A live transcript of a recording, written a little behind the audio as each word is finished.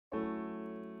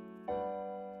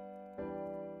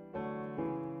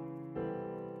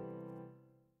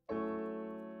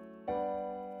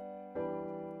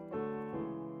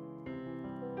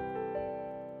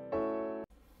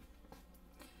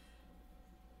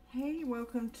Hey,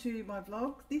 welcome to my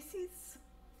vlog. This is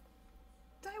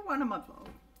day one of my vlog,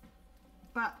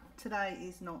 but today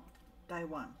is not day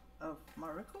one of my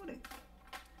recording.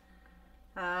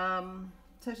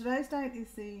 So today's date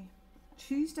is the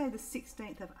Tuesday the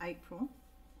 16th of April.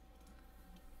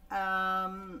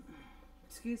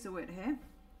 Excuse the wet hair.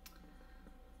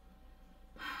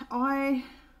 I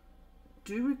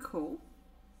do recall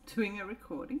doing a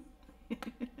recording,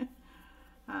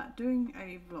 doing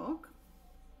a vlog.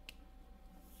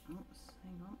 Oops,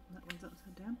 hang on, that one's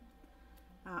upside down.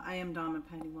 I am diamond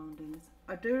painting while I'm doing this.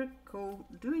 I do recall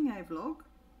doing a vlog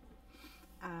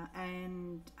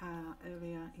and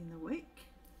earlier in the week,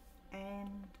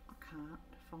 and I can't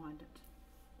find it.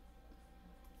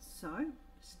 So,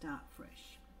 start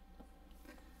fresh.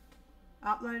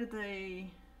 Uploaded the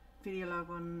video log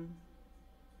on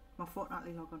my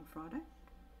Fortnightly log on Friday.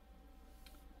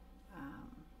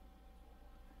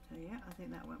 So yeah, I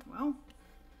think that went well.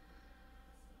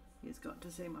 You've got to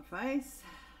see my face.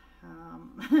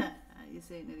 You're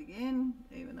seeing it again,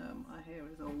 even though my hair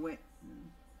is all wet.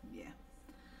 Yeah.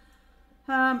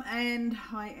 And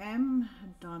I am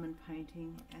diamond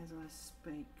painting as I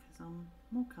speak because I'm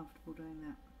more comfortable doing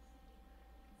that.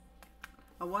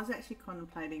 I was actually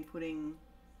contemplating putting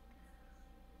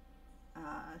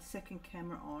a second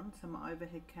camera on, so my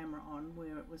overhead camera on,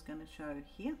 where it was going to show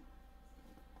here.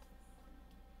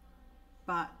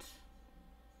 But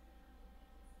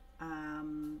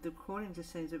the recording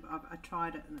just seems, I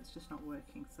tried it and it's just not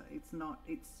working, so it's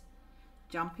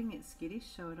jumping, it's skittish,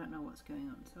 so I don't know what's going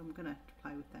on, so I'm going to have to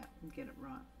play with that and get it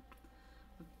right.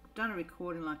 I've done a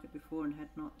recording like it before and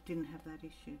didn't have that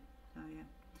issue, so yeah.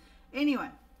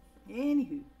 Anywho,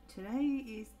 today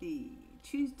is the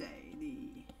Tuesday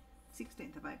the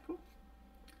 16th of April.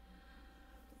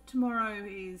 Tomorrow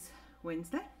is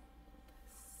Wednesday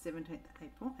 17th of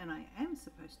April, and I am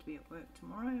supposed to be at work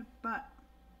tomorrow, but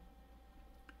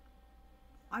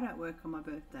I don't work on my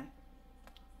birthday,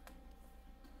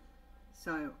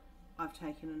 so I've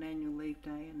taken an annual leave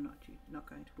day and not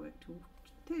going to work till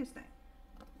Thursday.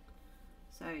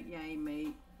 So yay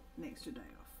me, an extra day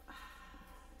off.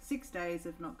 6 days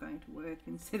of not going to work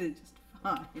instead of just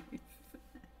 5.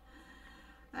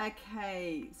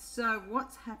 Okay, so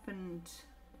what's happened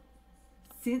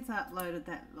since I uploaded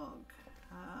that log?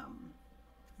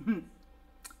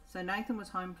 So Nathan was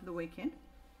home for the weekend,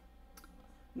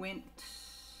 went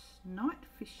night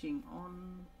fishing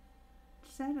on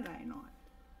Saturday night,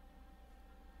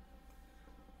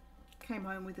 came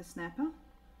home with a snapper.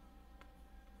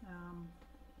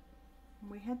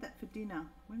 We had that for dinner.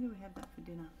 When did we have that for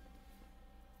dinner?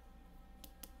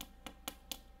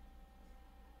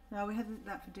 No, we had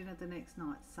that for dinner the next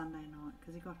night, Sunday night,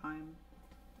 because he got home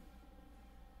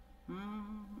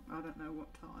I don't know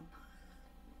what time.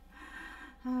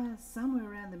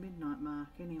 Somewhere around the midnight mark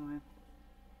anyway.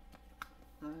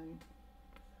 So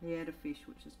he had a fish,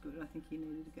 which is good. I think he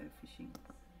needed to go fishing.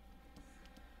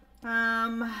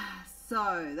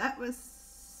 So that was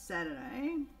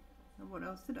Saturday. And what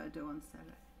else did I do on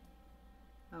Saturday?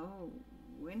 Oh,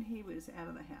 when he was out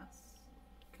of the house,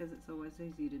 because it's always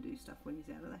easier to do stuff when he's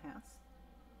out of the house,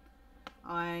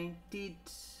 I did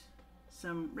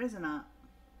some resin art.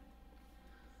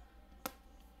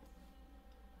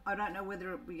 I don't know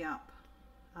whether it'll be up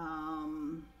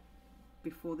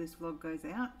before this vlog goes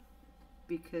out,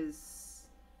 because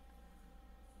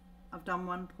I've done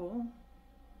one pour.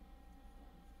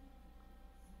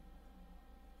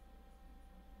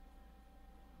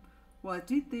 Well, I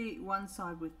did the one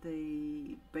side with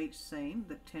the beach scene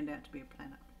that turned out to be a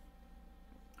planet.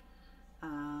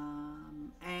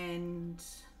 And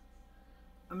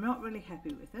I'm not really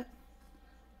happy with it.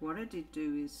 What I did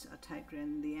do is I taped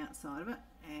around the outside of it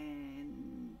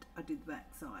and I did the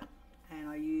back side, and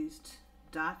I used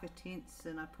darker tints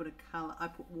and I put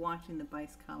white in the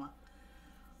base colour.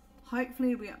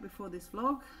 Hopefully it'll be up before this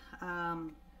vlog,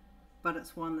 but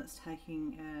it's one that's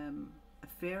taking a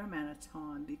fair amount of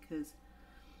time because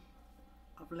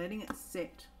I'm letting it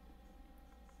set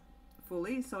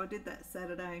fully. So I did that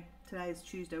Saturday. Today is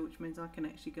Tuesday, which means I can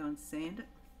actually go and sand it.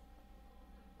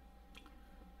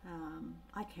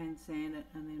 I can sand it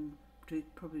and then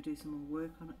probably do some more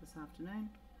work on it this afternoon.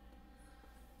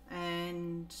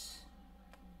 And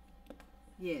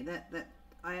yeah, that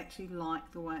I actually like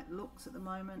the way it looks at the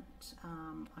moment.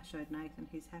 I showed Nathan,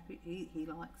 he's happy, he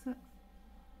likes it.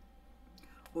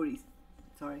 Or he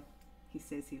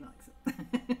says he likes it.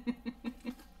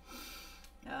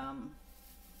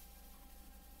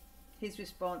 His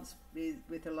response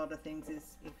with a lot of things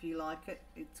is, if you like it,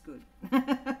 it's good.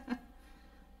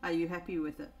 Are you happy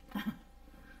with it?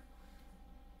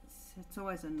 So it's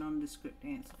always a nondescript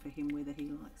answer for him whether he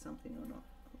likes something or not.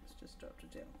 It's just dropped a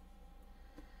gel.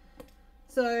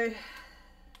 So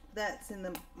that's in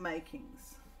the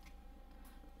makings.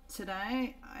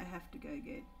 Today I have to go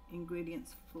get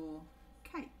ingredients for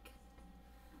cake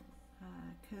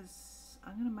because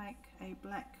I'm going to make a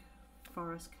black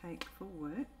forest cake for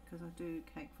work because I do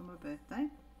cake for my birthday.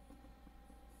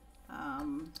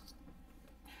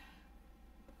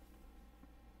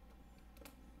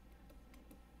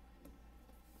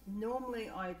 Normally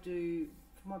I do,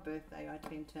 for my birthday, I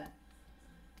tend to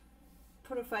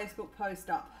put a Facebook post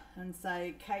up and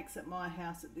say cakes at my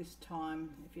house at this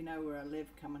time. If you know where I live,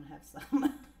 come and have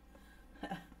some.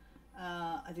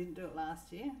 I didn't do it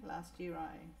last year. Last year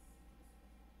I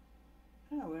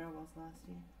don't know where I was last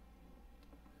year.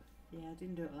 Yeah, I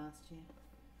didn't do it last year.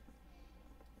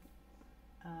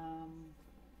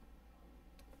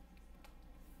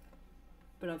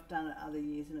 But I've done it other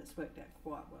years and it's worked out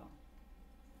quite well.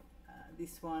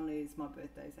 This one is, my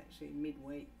birthday is actually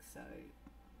midweek, so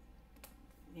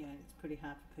yeah, it's pretty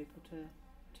hard for people to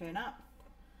turn up.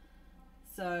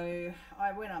 So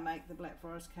when I make the Black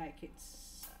Forest cake,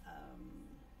 it's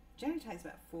generally takes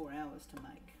about 4 hours to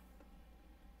make.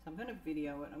 So I'm going to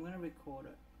video it, I'm going to record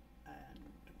it and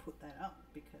put that up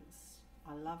because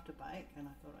I love to bake and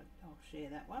I thought I'll share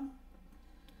that one.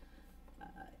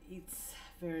 It's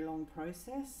a very long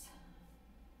process,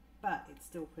 but it's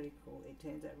still pretty cool. It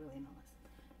turns out really nice.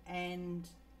 And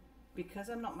because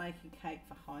I'm not making cake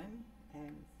for home,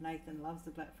 and Nathan loves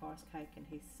the Black Forest cake and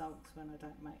he sulks when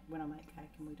I make cake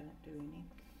and we don't do any.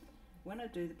 When I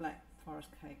do the Black Forest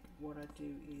cake, what I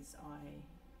do is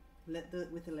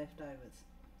with the leftovers,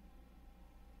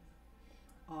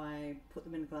 I put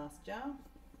them in a glass jar,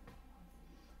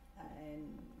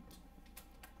 and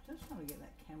I'm just trying to get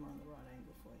that camera on the right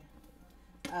angle for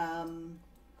you.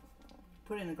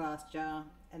 Put it in a glass jar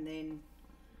and then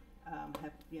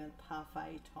have, you know,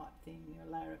 parfait type thing, you know,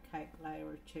 layer of cake, layer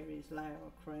of cherries, layer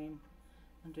of cream,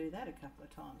 and do that a couple of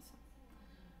times.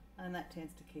 And that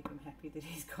tends to keep him happy that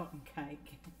he's gotten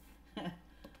cake.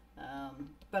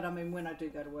 But I mean, when I do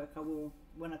go to work,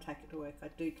 when I take it to work, I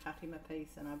do cut him a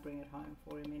piece and I bring it home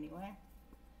for him anyway.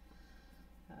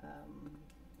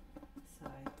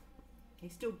 So he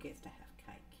still gets to have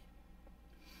cake.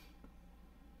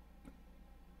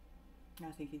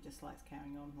 I think he just likes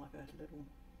carrying on like a little,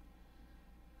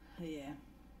 yeah.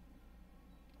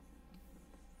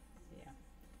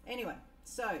 Anyway,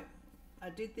 so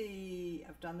I've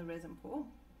done the resin pour.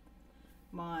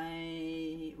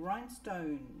 My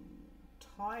rhinestone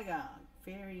tiger,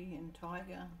 fairy and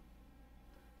tiger,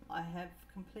 I have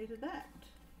completed that.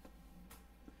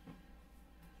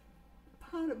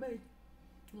 Pardon me.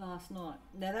 Last night.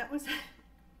 Now that was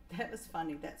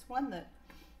funny. That's one that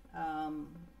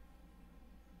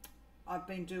I've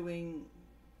been doing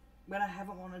when I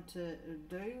haven't wanted to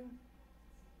do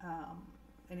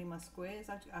any of my squares.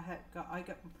 I got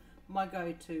my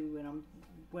go-to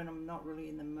when I'm not really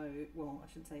in the mood. Well, I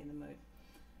should say in the mood.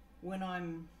 When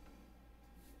I'm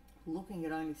looking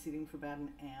at only sitting for about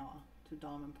an hour to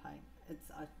diamond paint,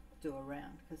 I do a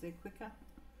round because they're quicker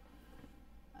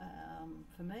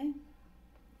for me.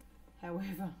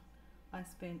 However, I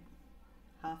spent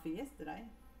half of yesterday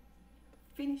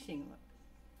finishing it.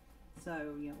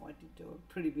 So, you know, I did do a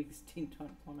pretty big stint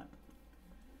on it.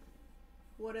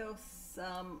 What else?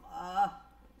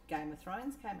 Game of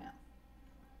Thrones came out.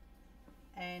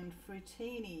 And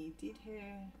Fruitini did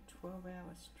her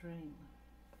 12-hour stream.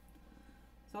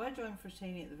 So I joined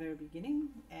Fruitini at the very beginning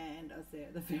and I was there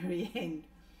at the very end.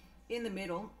 In the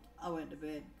middle, I went to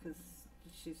bed because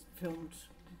she's filmed,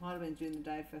 might have been during the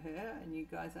day for her and you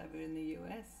guys over in the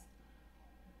US.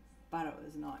 But it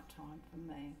was night time for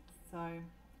me. So,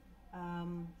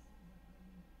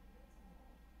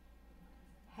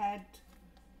 had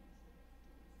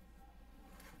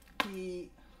the,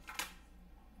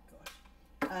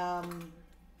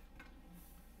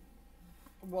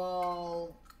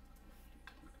 while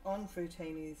on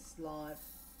Fruitini's live,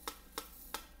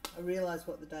 I realised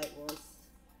what the date was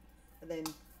and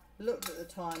then looked at the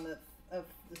time of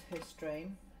her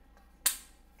stream,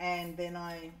 and then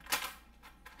I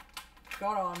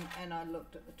got on and I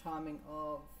looked at the timing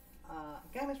of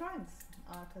Game of Thrones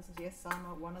because yes,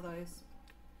 I'm one of those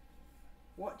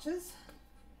watchers.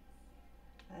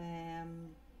 Gosh,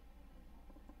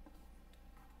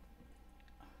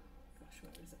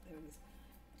 where is it? There it is.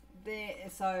 There.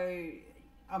 So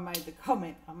I made the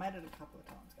comment. I made it a couple of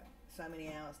times ago. So many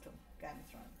hours to Game of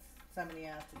Thrones. So many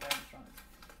hours to Game of Thrones.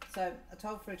 So I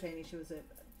told Fruitini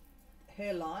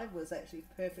her live was actually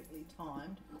perfectly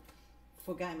timed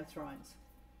for Game of Thrones.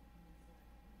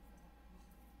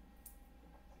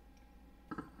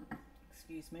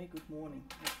 excuse me, good morning,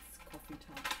 it's coffee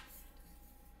time.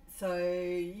 So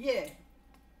yeah,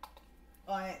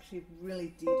 I actually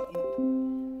really did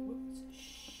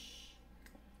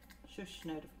shush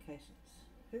notifications.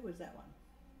 Who was that one?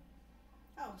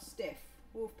 Oh, Steph,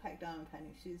 Wolfpack Diamond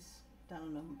Painting. She's done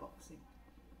an unboxing.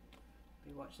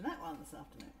 Be watching that one this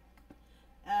afternoon.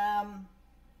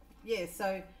 Yeah,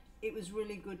 so it was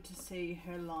really good to see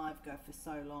her live go for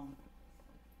so long.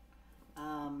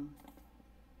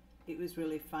 It was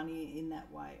really funny in that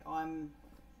way. I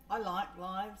like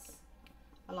lives.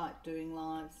 I like doing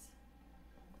lives.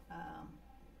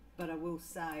 But I will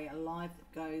say a live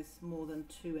that goes more than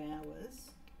 2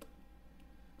 hours,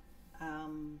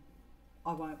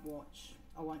 I won't watch.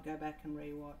 I won't go back and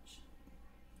re-watch.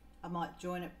 I might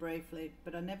join it briefly,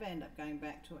 but I never end up going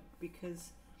back to it,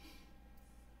 because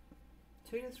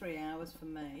 2 to 3 hours for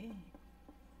me,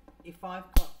 if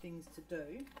I've got things to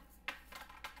do,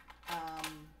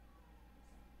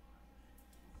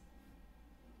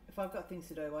 I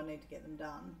need to get them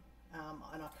done,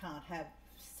 and I can't have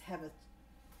a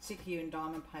sit here in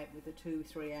diamond paint with a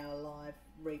 2-3 hour live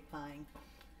replaying,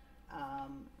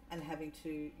 and having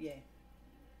to, yeah.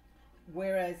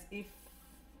 Whereas if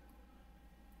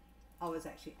I was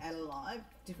actually at a live,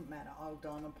 different matter, I'll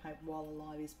diamond paint while the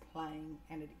live is playing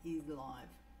and it is live.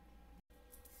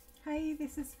 Hey,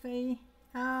 this is Fee.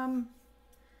 Day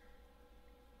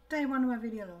one of my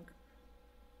video log.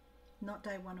 Not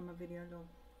day one of my video log,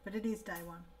 but it is day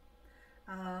one.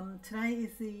 Today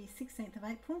is the 16th of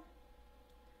April.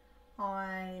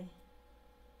 How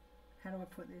do I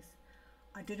put this?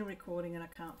 I did a recording and I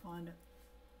can't find it.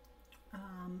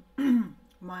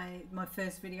 My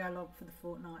first video log for the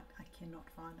fortnight, I cannot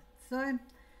find it. So,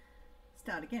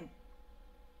 start again.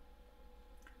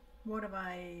 What have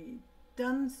I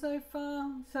done so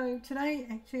far? So today,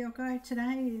 actually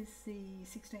today is the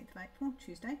 16th of April,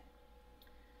 Tuesday.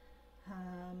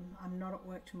 I'm not at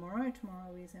work tomorrow.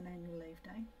 Tomorrow is an annual leave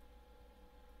day.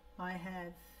 I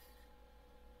have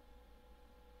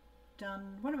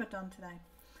done, what have I done today?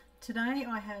 Today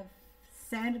I have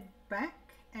sanded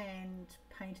back and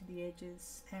painted the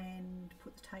edges and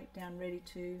put the tape down ready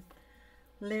to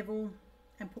level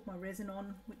and put my resin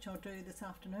on, which I'll do this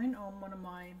afternoon on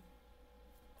my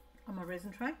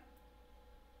resin tray.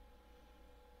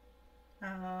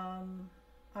 I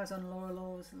was on Laura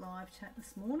Law's live chat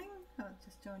this morning. I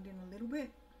just joined in a little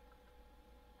bit.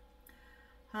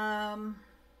 Not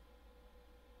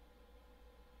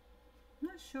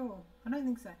sure. I don't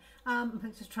think so. I'm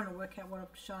just trying to work out what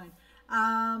I've shown.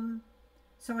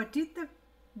 So I did the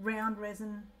round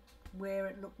resin where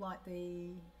it looked like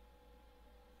the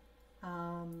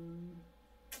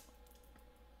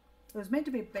it was meant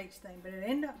to be a beach theme, but it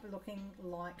ended up looking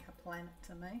like a planet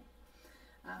to me.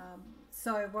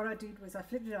 So what I did was I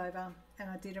flipped it over and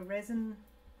I did a resin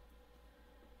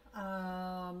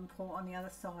pour on the other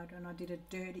side, and I did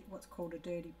what's called a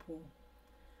dirty pour.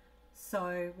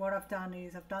 So what I've done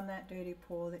is I've done that dirty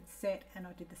pour that's set, and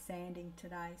I did the sanding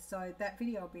today. So that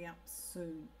video will be up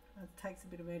soon. It takes a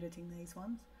bit of editing, these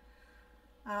ones.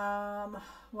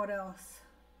 What else?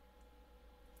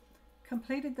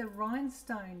 Completed the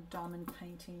rhinestone diamond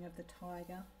painting of the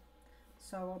tiger.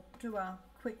 So I'll do a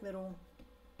quick little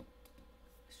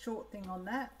short thing on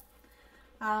that.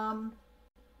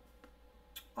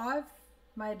 I've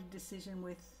made a decision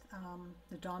with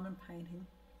the diamond painting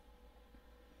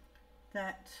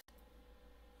that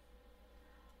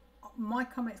my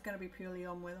comment's going to be purely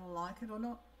on whether I like it or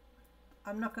not.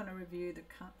 I'm not going to review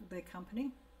their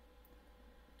company.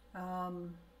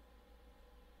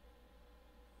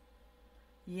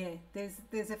 Yeah,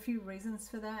 there's a few reasons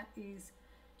for that. Is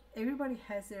everybody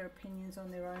has their opinions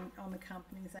on their own, on the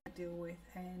companies they deal with,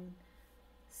 and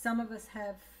some of us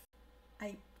have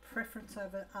a preference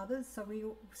over others, so we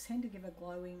tend to give a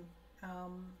glowing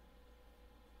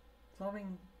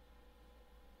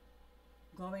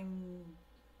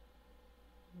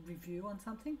review on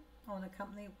something, on a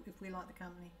company, if we like the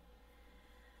company.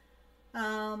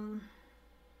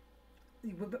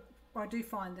 I do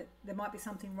find that there might be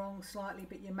something wrong slightly,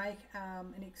 but you make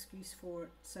an excuse for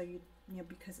it, so you know,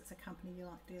 because it's a company you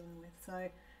like dealing with. So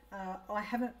I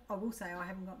will say I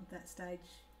haven't gotten to that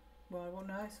stage. Well,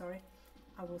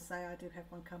 I will say I do have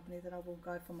one company that I will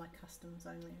go for my customs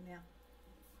only now.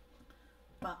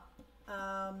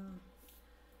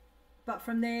 But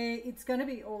from there, it's going to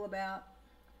be all about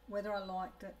whether I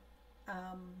liked it.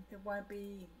 It won't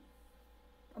be,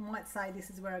 I might say this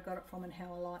is where I got it from and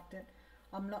how I liked it.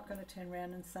 I'm not going to turn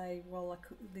around and say, well,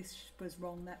 this was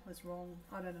wrong, that was wrong.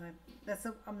 I don't know.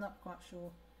 I'm not quite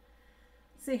sure.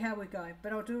 See how we go.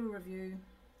 But I'll do a review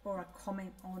or a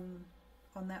comment on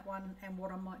that one and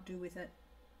what I might do with it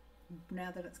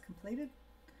now that it's completed.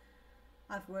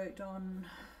 I've worked on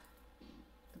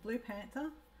the Blue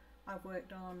Panther. I've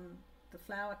worked on the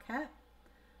Flower Cat.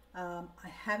 I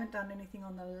haven't done anything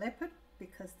on the leopard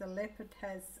because the leopard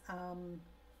has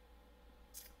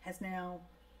now,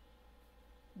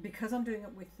 because I'm doing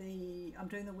it with I'm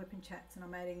doing the whipping chats and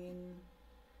I'm adding in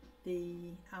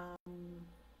the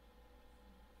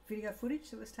video footage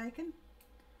that was taken.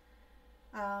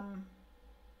 I'll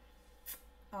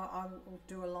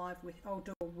do a live I'll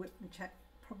do a whipping chat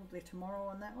probably tomorrow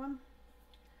on that one,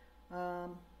 or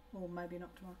maybe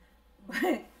not tomorrow.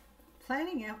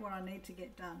 Planning out what I need to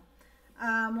get done.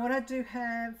 What I do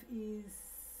have is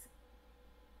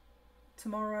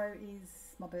tomorrow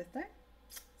is my birthday,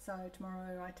 so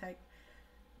tomorrow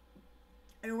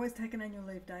I always take an annual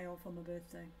leave day off on my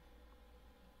birthday,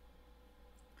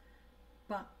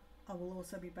 but I will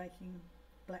also be baking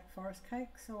Black Forest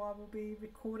cake, so I will be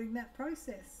recording that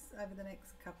process over the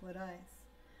next couple of days.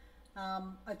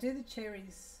 I do the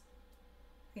cherries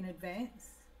in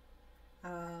advance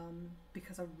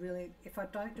because if I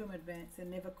don't do them in advance, they're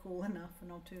never cool enough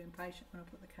and I'm too impatient when I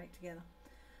put the cake together.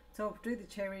 So I'll do the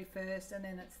cherry first and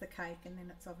then it's the cake and then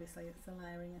it's the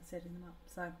layering and setting them up.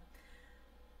 So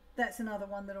that's another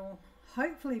one that'll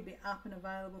hopefully be up and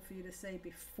available for you to see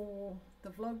before the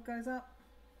vlog goes up,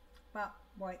 but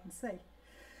wait and see.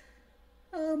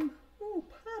 Oh,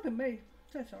 pardon me,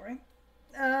 so sorry.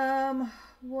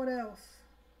 What else?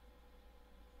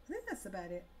 I think that's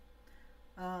about it.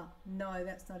 No,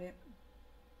 that's not it.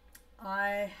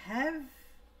 I have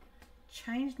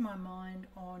changed my mind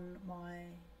on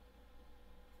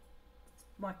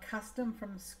my custom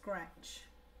from scratch.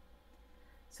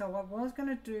 So I was going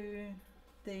to do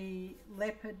the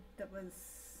leopard that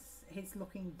was, he's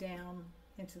looking down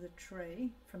into the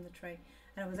tree, from the tree,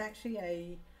 and it was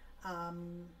actually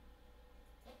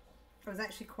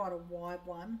quite a wide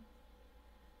one.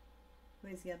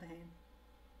 Where's the other hand?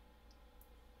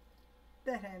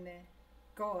 That hand there.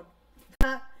 God.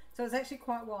 So it's actually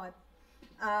quite wide,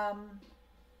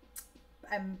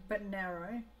 but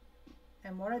narrow.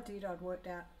 And what I did, I'd worked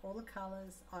out all the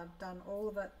colours. I'd done all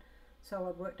of it. So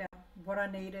I'd worked out what I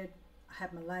needed. I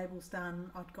had my labels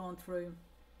done. I'd gone through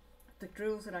the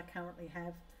drills that I currently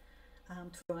have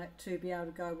to be able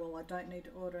to go, well, I don't need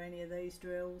to order any of these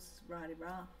drills,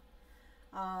 rah-de-rah.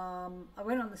 I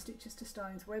went on the Stitches to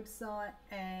Stones website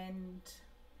and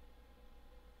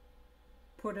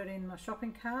put it in my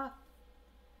shopping cart,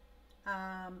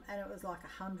 and it was like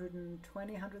 $120,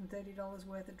 $130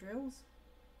 worth of drills.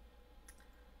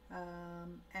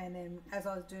 And then as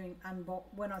I was doing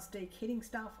when I was de-kitting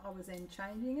stuff, I was then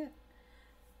changing it.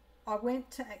 I went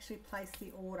to actually place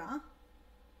the order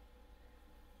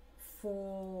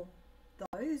for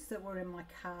those that were in my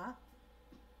cart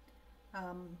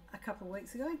a couple of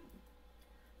weeks ago,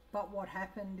 but what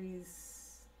happened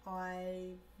is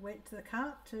I went to the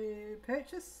cart to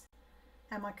purchase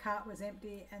and my cart was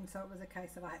empty, and so it was a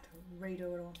case of I had to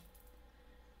redo it all.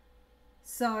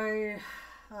 So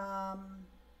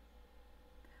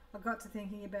I got to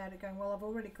thinking about it, going, well, I've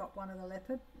already got one of the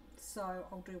leopard, so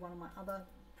I'll do one of my other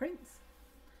prints.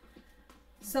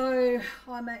 So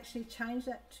I'm actually changed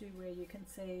that to where you can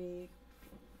see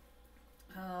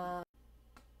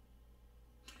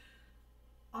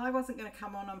I wasn't going to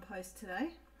come on and post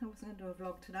today. I wasn't going to do a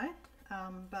vlog today,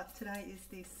 but today is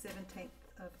the 17th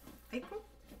of April.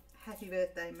 Happy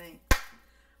birthday, me.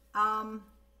 I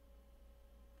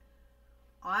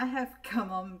have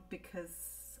come on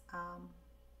because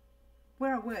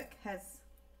where I work has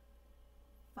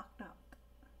fucked up,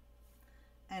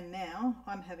 and now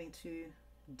I'm having to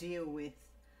deal with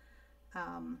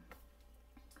an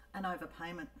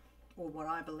overpayment, or what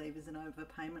I believe is an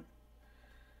overpayment.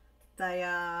 They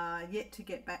are yet to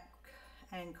get back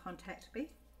and contact me.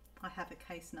 I have a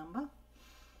case number,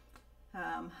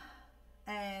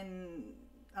 and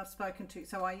I've spoken to,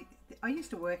 so I used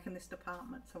to work in this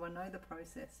department, so I know the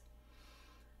process.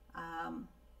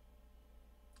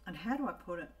 And how do I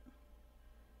put it?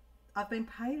 I've been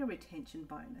paid a retention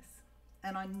bonus,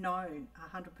 and I know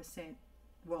 100%,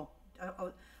 well,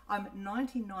 I'm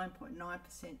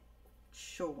 99.9%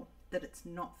 sure that it's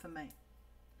not for me.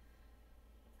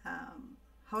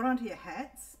 Hold on to your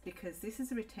hats, because this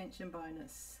is a retention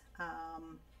bonus. How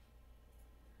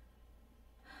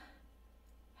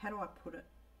do I put it?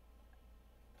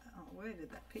 Oh, where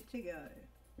did that picture go?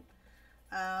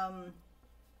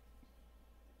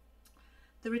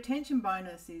 The retention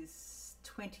bonus is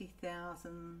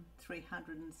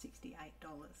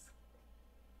 $20,368.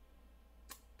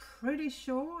 Pretty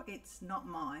sure it's not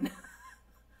mine.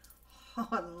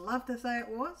 I'd love to say it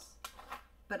was,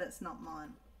 but it's not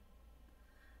mine.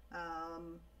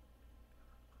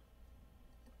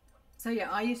 So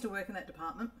yeah, I used to work in that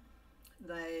department.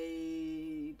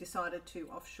 They decided to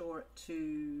offshore it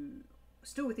to,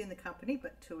 still within the company,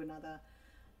 but to another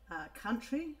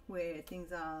country where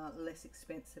things are less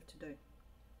expensive to do.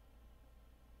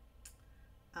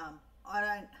 I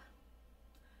don't,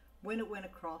 when it went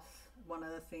across, one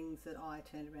of the things that I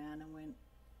turned around and went,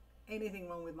 anything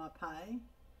wrong with my pay,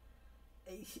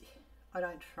 I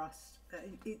don't trust,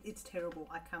 it's terrible.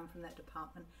 I come from that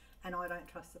department and I don't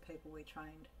trust the people we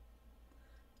trained.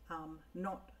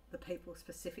 Not the people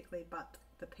specifically, but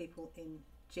the people in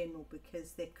general,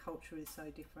 because their culture is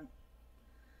so different.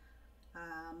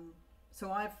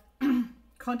 So I've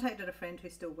contacted a friend who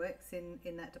still works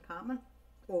in that department,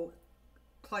 or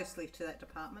closely to that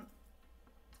department,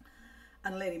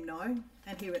 and let him know.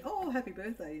 And he went, "Oh, happy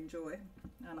birthday, enjoy."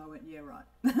 And I went, "Yeah, right.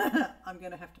 I'm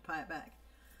going to have to pay it back."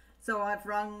 So I've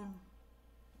rung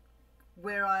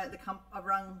I've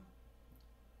rung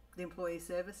the employee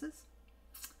services.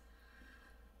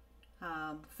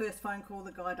 First phone call,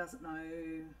 the guy doesn't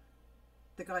know.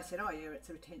 The guy said, "Oh yeah, it's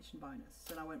a retention bonus."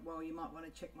 And I went, "Well, you might want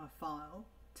to check my file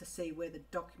to see where the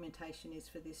documentation is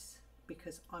for this,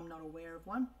 because I'm not aware of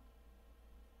one."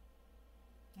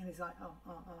 And he's like, oh.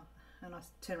 And I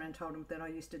turned around and told him that I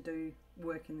used to do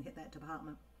work in that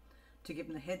department, to give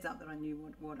him the heads up that I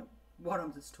knew what I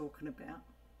was talking about.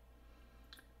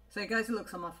 So he goes and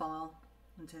looks on my file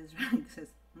and turns around and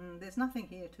says, "There's nothing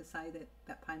here to say that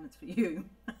that payment's for you."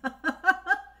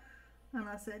 And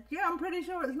I said, "Yeah, I'm pretty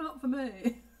sure it's not for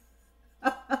me."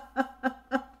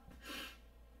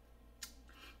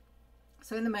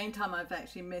 So in the meantime, I've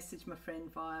actually messaged my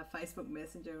friend via Facebook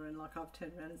Messenger, and I've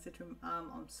turned around and said to him,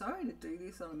 "I'm sorry to do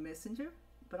this on a messenger,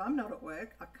 but I'm not at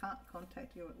work. I can't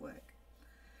contact you at work.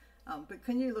 But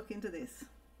can you look into this?"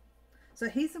 So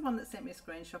he's the one that sent me a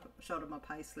screenshot of my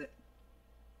pay slip.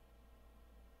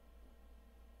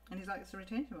 And he's like, "It's a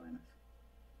retention bonus."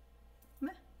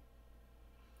 Meh.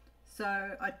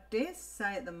 So I dare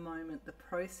say at the moment the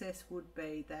process would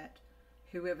be that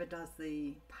whoever does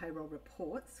the payroll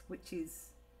reports, which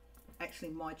is actually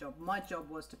my job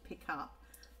was to pick up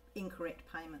incorrect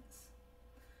payments,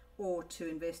 or to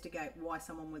investigate why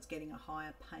someone was getting a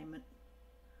higher payment,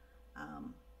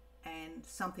 and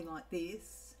something like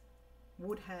this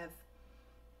would have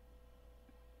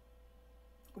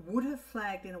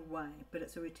flagged in a way, but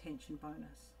it's a retention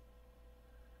bonus.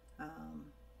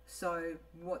 So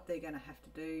what they're going to have to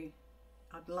do,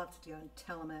 I'd love to go and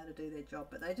tell them how to do their job,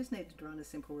 but they just need to run a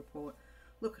simple report,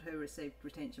 look at who received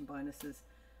retention bonuses,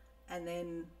 and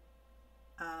then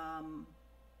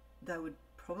they would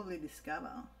probably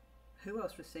discover who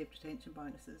else received retention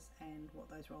bonuses and what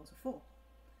those roles are for.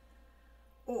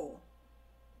 Or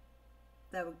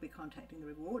they would be contacting the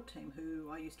reward team, who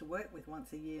I used to work with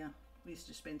once a year. We used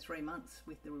to spend 3 months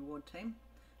with the reward team,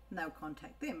 and they would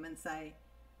contact them and say,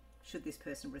 "Should this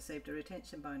person received a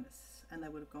retention bonus?" And they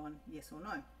would have gone yes or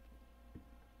no.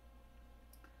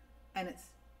 And it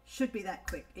should be that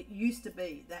quick. It used to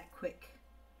be that quick,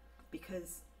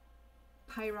 because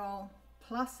payroll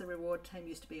plus the reward team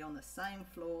used to be on the same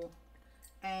floor,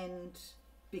 and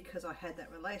because I had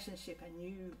that relationship and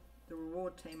knew the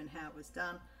reward team and how it was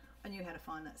done, I knew how to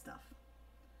find that stuff.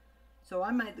 So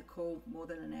I made the call more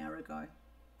than an hour ago, and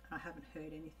I haven't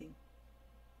heard anything.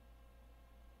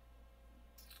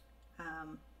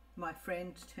 My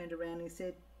friend turned around and he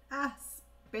said,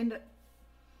 spend it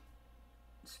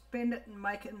and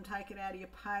make it and take it out of your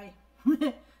pay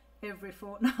every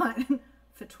fortnight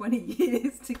for 20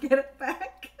 years to get it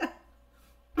back."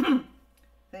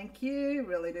 Thank you,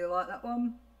 really do like that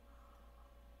one.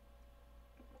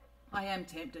 I am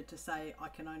tempted to say I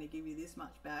can only give you this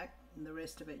much back, and the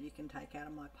rest of it you can take out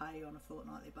of my pay on a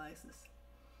fortnightly basis.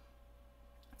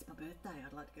 It's my birthday,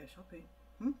 I'd like to go shopping.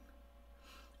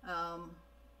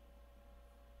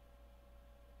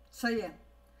 So yeah,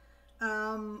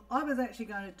 I was actually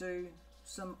going to do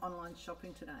some online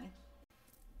shopping today.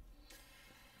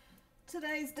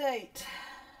 Today's date,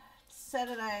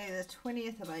 Saturday the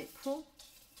 20th of April.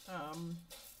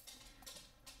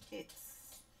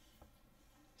 It's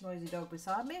noisy dog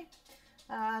beside me.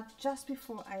 Just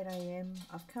before 8 a.m.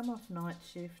 I've come off night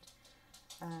shift.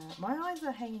 My eyes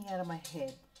are hanging out of my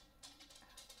head,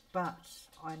 but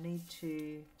I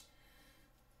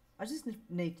just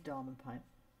need to diamond paint.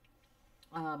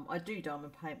 I do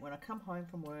diamond paint when I come home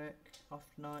from work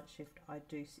after night shift. I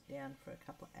do sit down for a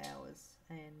couple of hours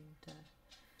and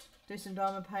do some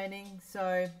diamond painting.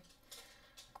 So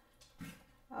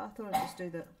I thought I'd just do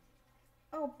that.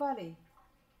 Oh, buddy.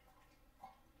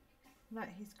 No,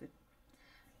 he's good.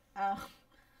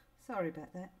 Sorry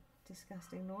about that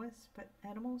disgusting noise, but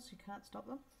animals, you can't stop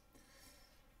them.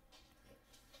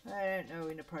 I don't know,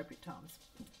 inappropriate times.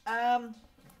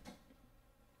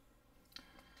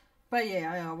 But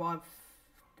yeah,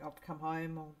 I've come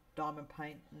home, I'll diamond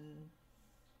paint and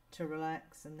to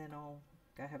relax, and then I'll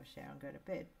go have a shower and go to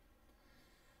bed.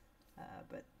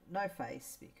 But no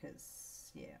face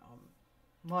because yeah,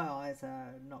 my eyes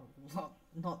are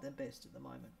not the best at the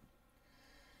moment.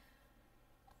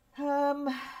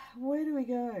 Where do we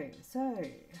go? So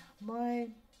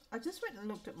I just went and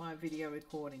looked at my video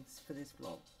recordings for this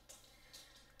vlog.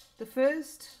 The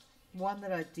first one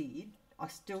that I did, I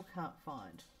still can't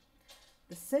find.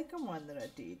 The second one that I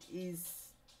did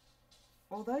is,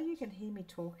 although you can hear me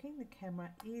talking, the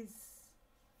camera is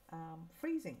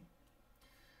freezing.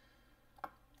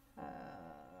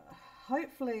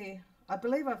 Hopefully, I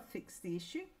believe I've fixed the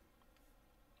issue,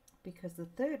 because the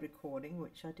third recording,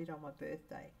 which I did on my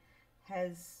birthday,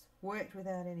 has worked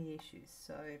without any issues.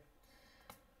 So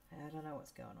I don't know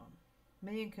what's going on.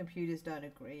 Me and computers don't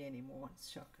agree anymore. It's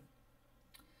shocking.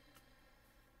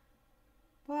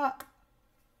 But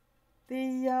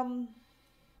the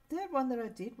third one that I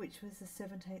did, which was the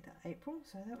 17th of April,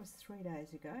 so that was 3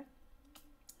 days ago,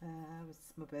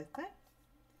 was my birthday,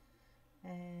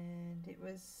 and it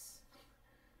was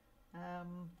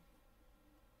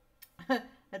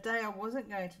a day I wasn't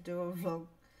going to do a vlog,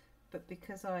 but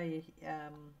because I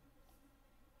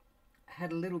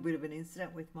had a little bit of an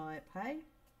incident with my pay,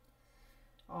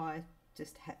 I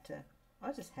just had to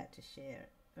share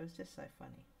it. It was just so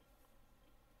funny.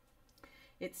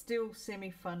 It's still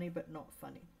semi-funny, but not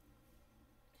funny.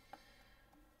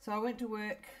 So I went to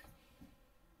work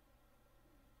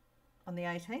on the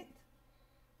 18th.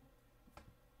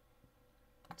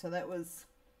 So that was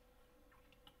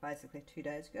basically 2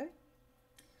 days ago.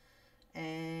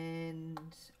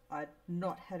 And I'd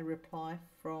not had a reply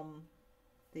from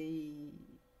the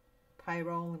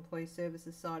payroll employee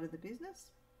services side of the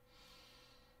business.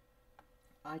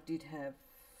 I did have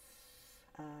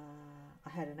I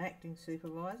had an acting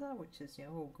supervisor, which is, you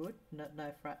know, all good, no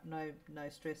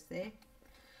stress there.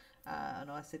 And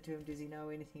I said to him, does he know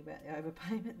anything about the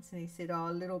overpayments? And he said, oh,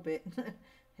 a little bit.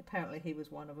 Apparently he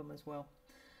was one of them as well.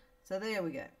 So there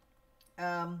we go.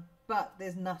 But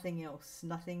there's nothing else,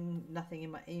 nothing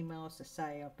in my emails to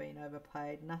say I've been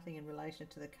overpaid, nothing in relation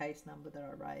to the case number that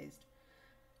I raised.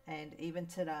 And even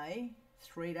today,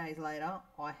 3 days later,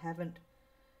 I haven't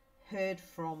heard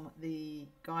from the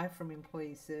guy from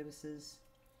Employee Services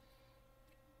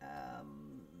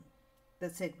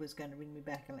that said was going to ring me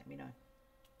back and let me know.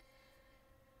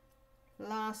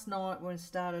 Last night when I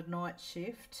started night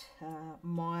shift,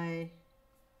 my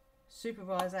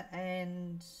supervisor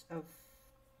and of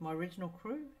my original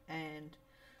crew and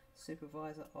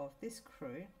supervisor of this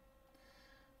crew,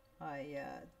 I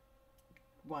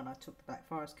took the Black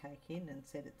Forest cake in and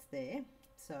said it's there.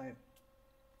 So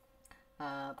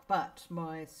but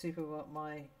my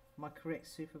correct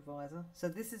supervisor, so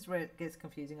this is where it gets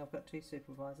confusing. I've got two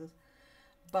supervisors,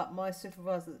 but my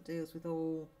supervisor that deals with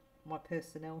all my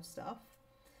personnel stuff,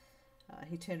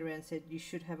 he turned around and said, you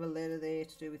should have a letter there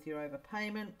to do with your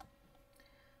overpayment.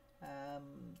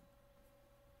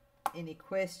 Any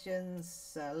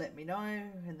questions, let me know.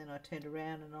 And then I turned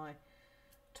around and I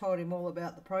told him all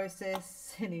about the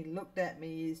process, and he looked at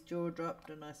me, his jaw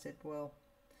dropped, and I said, well,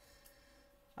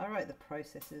 I wrote the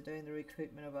process of doing the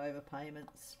recoupment of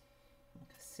overpayments.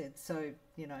 I said, so,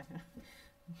 you know,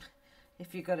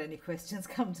 if you've got any questions,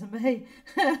 come to me.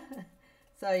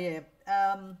 So yeah,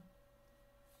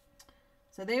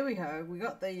 so there we go. We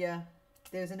got the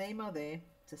there's an email there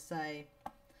to say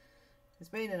there's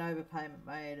been an overpayment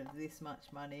made of this much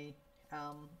money.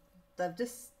 They've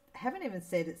just haven't even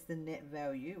said it's the net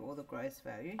value or the gross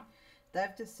value.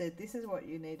 They've just said this is what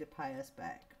you need to pay us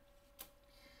back.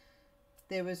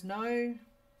 There was no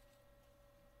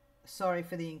sorry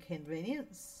for the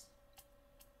inconvenience.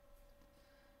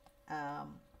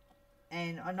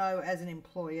 And I know as an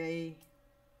employee,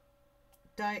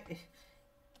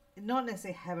 not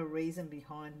necessarily have a reason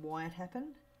behind why it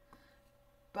happened,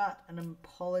 but an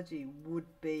apology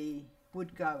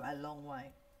would go a long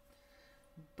way.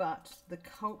 But the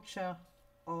culture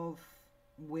of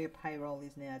where payroll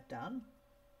is now done,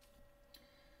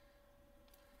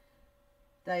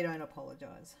 they don't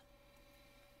apologise.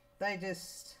 They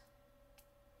just,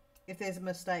 if there's a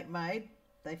mistake made,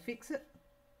 they fix it,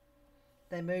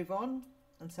 they move on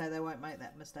and say they won't make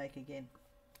that mistake again.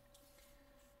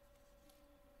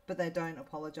 But they don't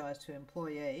apologise to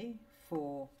employee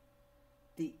for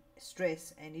the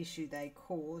stress and issue they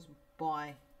cause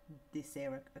by this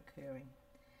error occurring.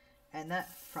 And that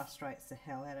frustrates the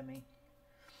hell out of me.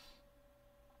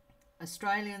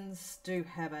 Australians do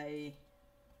have a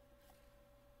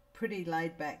pretty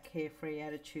laid back, carefree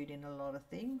attitude in a lot of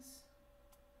things.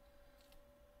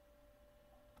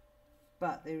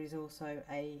 But there is also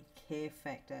a care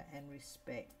factor and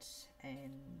respect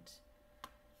and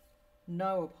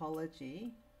no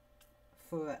apology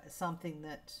for something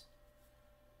that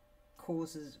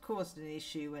caused an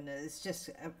issue, and it's just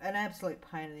an absolute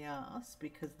pain in the ass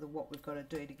because of what we've got to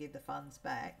do to give the funds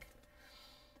back.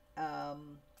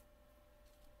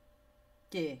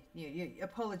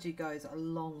 Apology goes a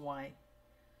long way.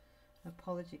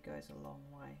 Apology goes a long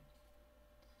way.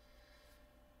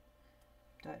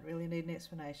 Don't really need an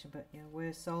explanation, but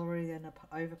we're sorry and an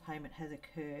overpayment has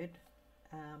occurred.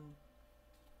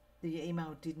 The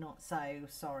email did not say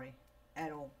sorry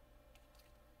at all.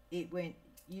 It went,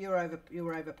 you're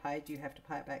overpaid. You have to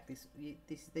pay it back. These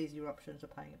are your options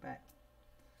of paying it back.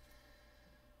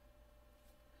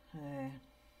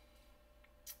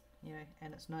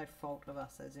 And it's no fault of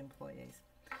us as employees.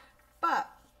 But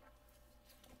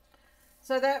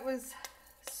so that was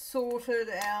sorted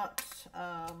out.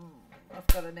 I've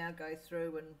got to now go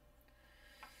through and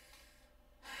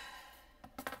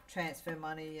transfer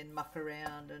money and muck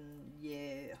around and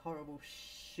horrible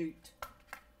shoot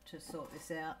to sort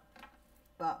this out.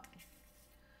 But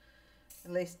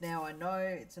at least now I know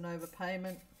it's an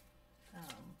overpayment,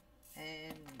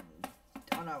 and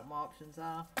I know what my options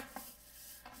are.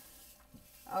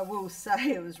 I will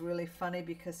say it was really funny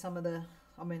because some of the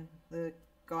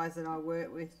guys that I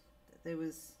work with, there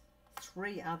was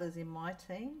 3 others in my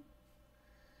team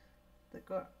that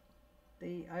got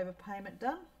the overpayment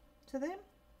done to them.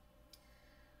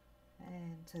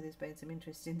 And so there's been some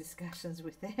interesting discussions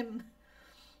with them.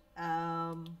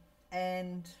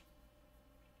 And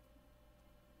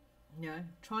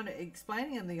trying to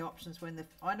explaining them the options when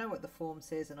I know what the form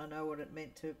says and I know what it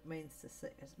means,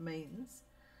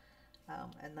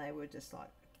 and they were just like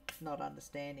not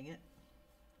understanding it.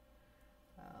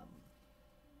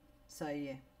 So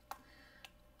yeah,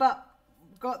 but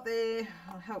got there.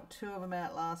 I helped 2 of them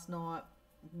out last night.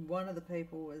 One of the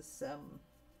people was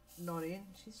not in.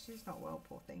 She's not well,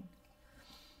 poor thing.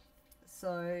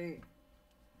 So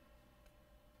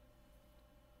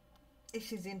if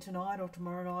she's in tonight or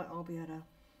tomorrow night, I'll be able to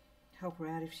help her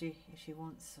out if she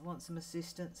wants some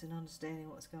assistance in understanding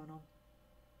what's going on.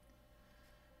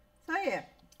 So yeah,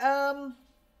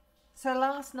 so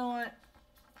last night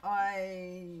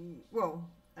I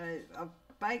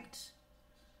baked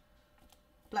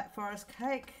Black Forest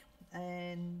cake,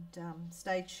 and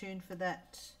stay tuned for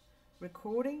that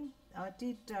recording. I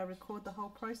did record the whole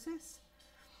process,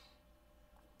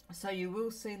 so you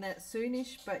will see that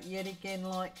soonish. But yet again,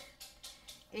 like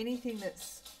anything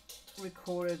that's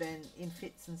recorded and in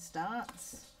fits and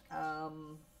starts,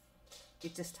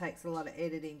 it just takes a lot of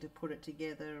editing to put it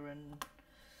together and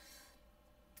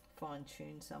fine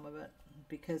tune some of it,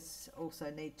 because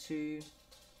also need to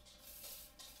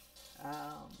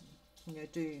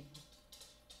do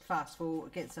fast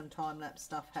forward, get some time-lapse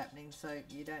stuff happening, so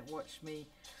you don't watch me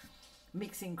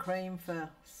mixing cream for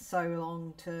so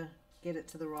long to get it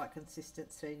to the right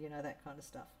consistency, that kind of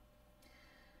stuff.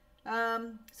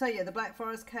 So yeah, the Black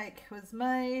Forest cake was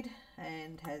made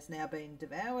and has now been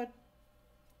devoured.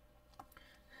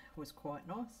 It was quite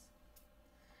nice.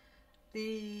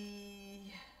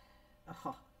 The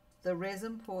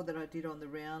resin pour that I did on the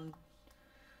round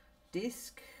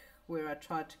disc, where I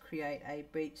tried to create a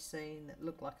beach scene that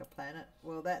looked like a planet,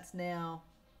 well, that's now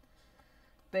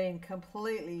been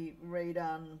completely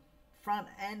redone. Front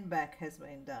and back has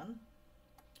been done.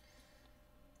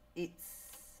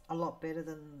 It's a lot better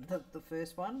than the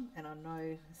first one, and I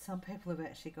know some people have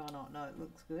actually gone, oh no, it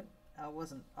looks good. I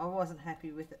wasn't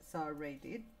happy with it, so I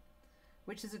redid,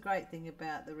 which is a great thing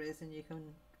about the resin. You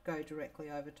can go directly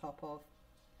over top of.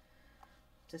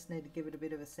 Just need to give it a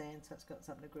bit of a sand so it's got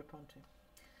something to grip onto.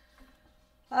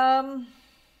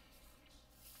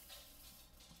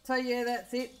 So yeah,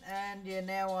 that's it. And yeah,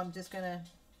 now I'm just going to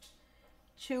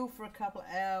chill for a couple of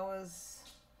hours,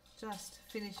 just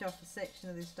finish off a section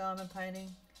of this diamond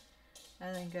painting,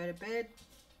 and then go to bed.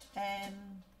 And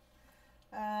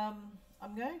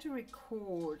I'm going to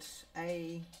record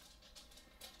a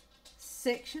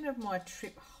section of my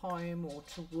trip home or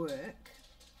to work,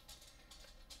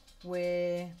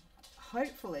 where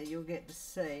hopefully you'll get to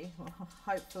see, well,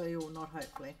 hopefully or not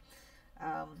hopefully,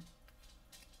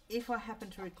 if I happen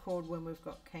to record when we've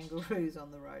got kangaroos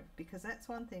on the road, because that's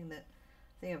one thing that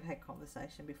I think I've had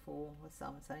conversation before with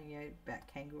some saying, about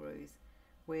kangaroos,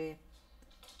 where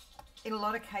in a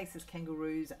lot of cases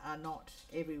kangaroos are not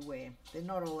everywhere. They're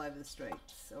not all over the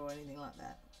streets or anything like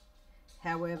that.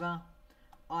 However,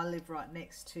 I live right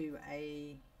next to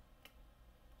a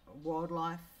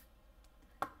wildlife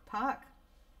park,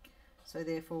 So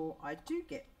therefore I do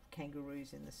get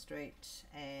kangaroos in the street,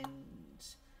 and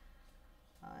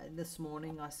this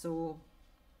morning I saw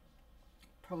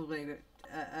probably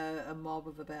a mob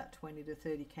of about 20 to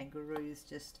 30 kangaroos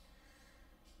just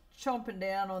chomping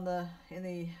down on in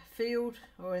the field,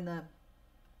 or in the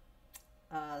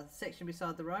section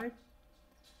beside the road.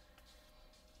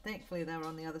 Thankfully they were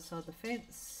on the other side of the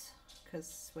fence,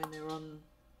 because when they're on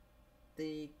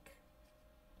the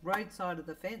road side of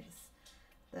the fence,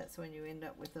 that's when you end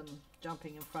up with them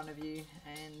jumping in front of you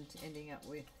and ending up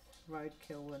with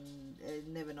roadkill, and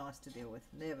never nice to deal with.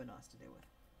 Never nice to deal with.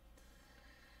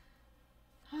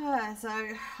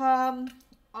 So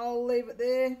I'll leave it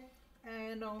there,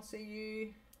 and I'll see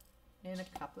you in a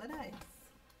couple of days.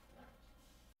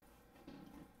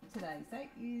 Today's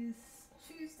date is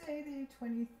Tuesday the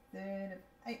 23rd of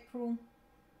April.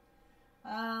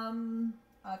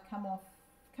 I come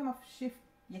off shift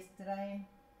yesterday,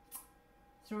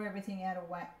 threw everything out of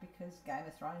whack because Game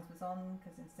of Thrones was on,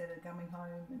 because instead of coming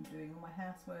home and doing all my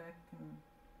housework and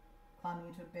climbing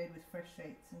into a bed with fresh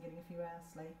sheets and getting a few hours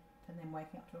sleep and then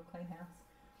waking up to a clean house,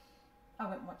 I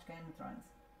went and watched Game of Thrones.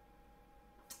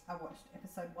 I watched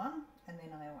episode 1 and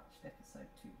then I watched episode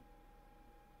 2.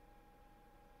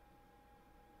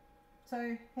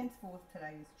 So henceforth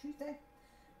today is Tuesday,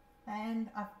 and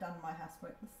I've done my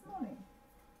housework this morning.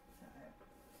 So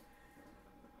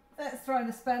that's thrown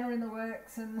a spanner in the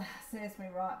works and serves me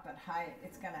right, but hey,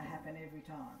 it's going to happen every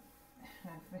time.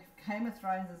 If Game of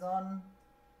Thrones is on,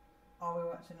 I'll be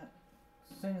watching it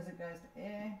as soon as it goes to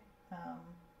air.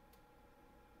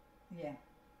 Yeah.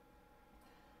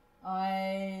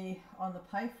 On the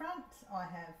pay front, I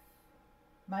have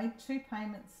made 2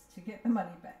 payments to get the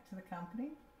money back to the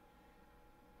company.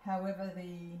 However,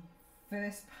 the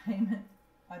first payment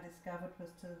I discovered was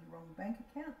to the wrong bank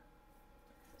account.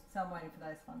 So I'm waiting for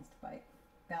those funds to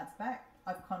bounce back.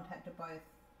 I've contacted both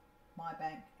my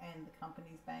bank and the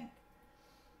company's bank.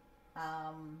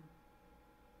 And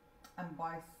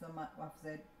both of them, I've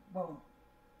said, well,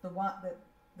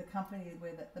 the company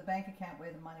where the bank account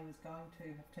where the money was going to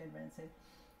have turned around and said,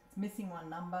 it's missing one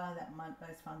number,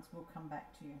 those funds will come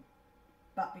back to you.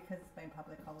 But because it's been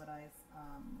public holidays,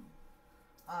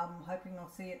 I'm hoping I'll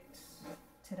see it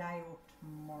today or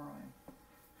tomorrow.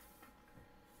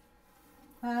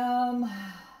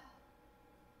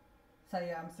 So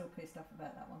yeah, I'm still pissed off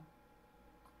about that one.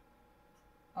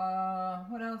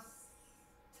 What else?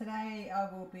 Today I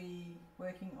will be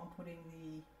working on putting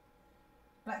the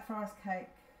Black Forest cake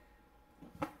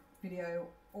video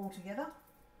all together.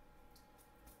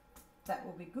 That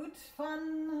will be good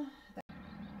fun.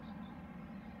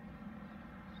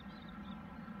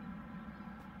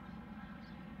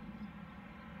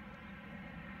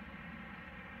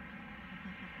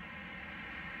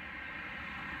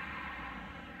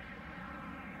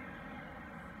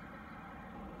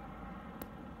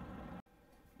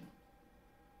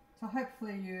 So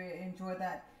hopefully you enjoyed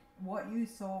that. What you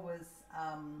saw was,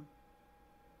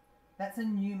 that's a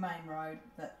new main road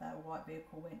that the white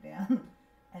vehicle went down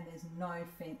and there's no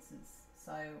fences.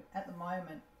 So at the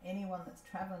moment, anyone that's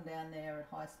travelling down there at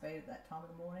high speed at that time of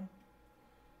the morning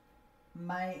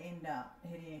may end up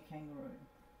hitting a kangaroo,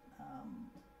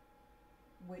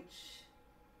 which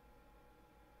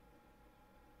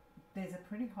there's a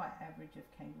pretty high average of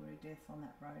kangaroo deaths on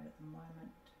that road at the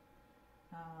moment.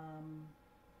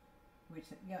 Which,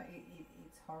 you know,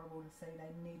 it's horrible to see.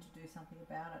 They need to do something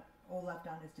about it. All they've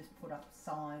done is just put up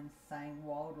signs saying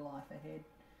wildlife ahead,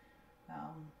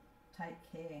 take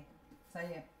care. So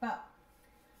yeah, but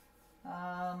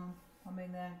I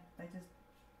mean, they just,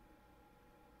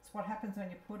 it's what happens when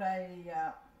you put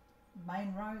a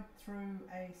main road through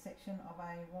a section of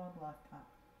a wildlife park.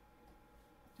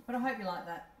 But I hope you like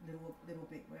that little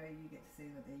bit where you get to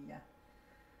see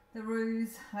the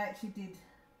roos. I actually did.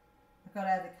 I got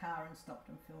out of the car and stopped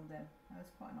and filmed them. That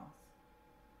was quite nice.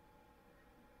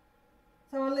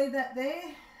 So I'll leave that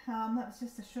there. That was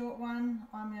just a short one.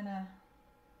 I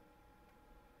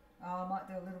might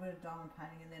do a little bit of diamond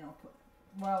painting, and then I'll put,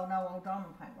 well, no, I'll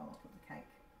diamond paint while I put the cake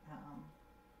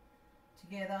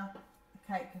together,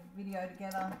 the cake video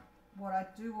together. What I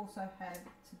do also have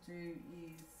to do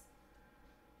is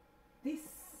this.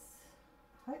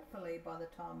 Hopefully by the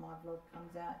time my vlog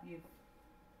comes out, you've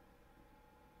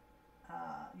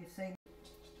seen.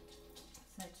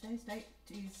 So today's date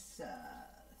is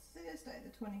Thursday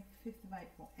the 25th of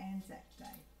April, Anzac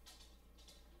Day.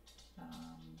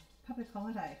 Public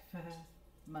holiday for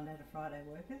Monday to Friday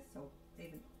workers, or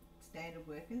even standard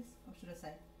workers, or should I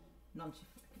say non-shift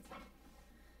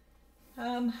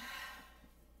workers.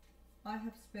 I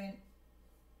have spent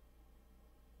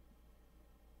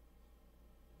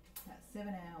about 7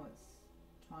 hours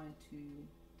trying to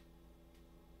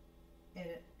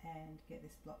edit and get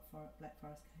this Black Forest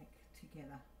cake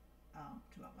together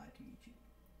to upload to YouTube.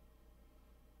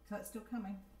 So it's still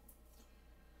coming.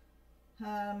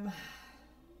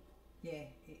 Yeah,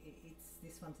 it's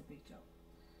this one's a big job.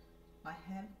 I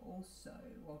have also,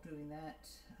 while doing that,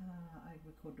 I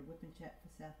recorded a whip and chat for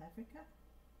South Africa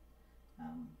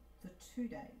for 2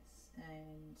 days,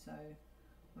 and so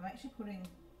I'm actually putting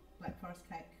Black Forest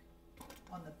cake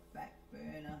on the back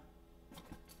burner.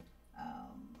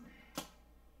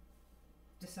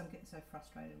 Just I'm getting so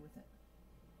frustrated with it.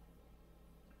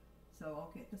 So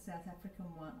I'll get the South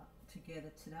African one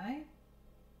together today,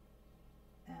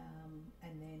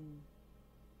 and then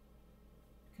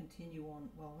continue on.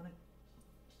 Well, I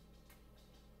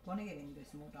want to get in and do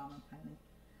some more diamond painting.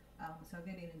 So I'll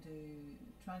get in and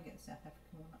try and get the South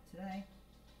African one up today,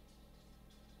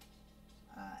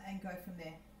 and go from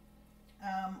there.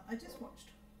 I just watched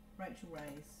Rachel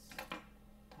Ray's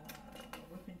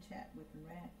whip and chat, whip and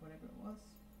rant, whatever it was,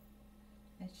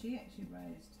 and she actually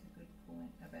raised a good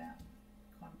point about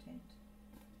content.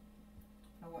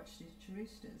 I watched his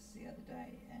Choristas the other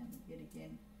day, and yet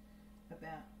again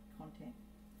about content.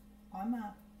 I'm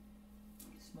a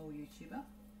small YouTuber,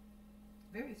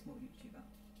 very small YouTuber,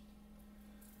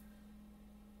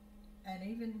 and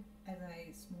even as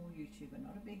a small YouTuber,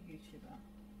 not a big YouTuber,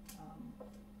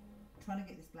 trying to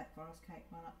get this Black Forest cake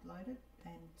one uploaded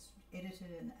and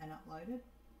edited and uploaded,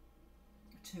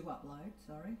 to upload,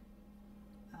 sorry,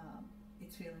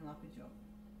 it's feeling like a job.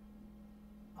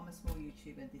 I'm a small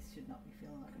YouTuber, this should not be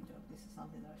feeling like a job. This is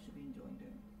something that I should be enjoying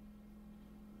doing.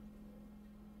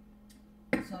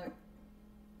 So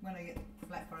when I get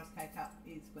Black Forest cake up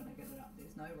is when I get it up.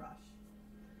 There's no rush,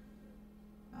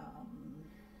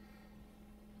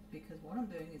 because what I'm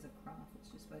doing is a craft. It's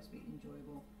just supposed to be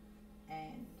enjoyable,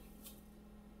 and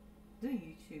doing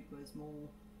YouTube was more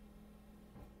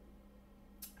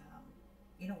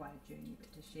in a way a journey,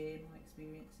 but to share my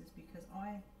experiences, because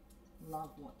I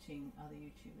love watching other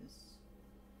YouTubers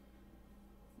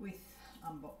with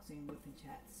unboxing, whip and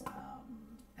chats,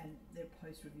 and their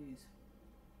post reviews.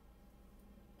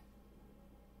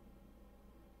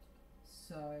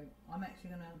 So I'm actually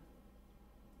going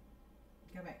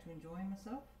to go back to enjoying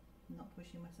myself, not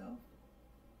pushing myself,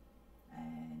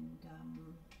 and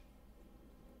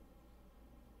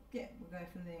yeah, we'll go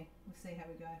from there. We'll see how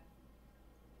we go.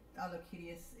 I look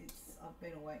hideous. I've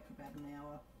been awake for about an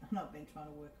hour, and I've been trying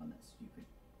to work on that stupid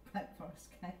Black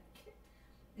Forest cake.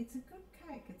 It's a good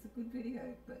cake, it's a good video,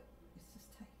 but it's just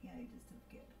taking ages to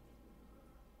get.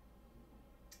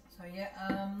 So yeah,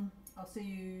 I'll see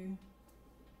you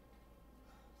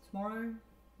tomorrow,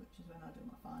 which is when I do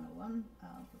my final one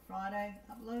for Friday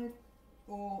upload,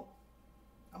 or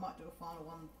I might do a final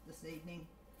one this evening.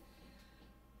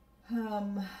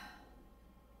 We'll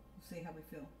see how we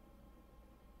feel.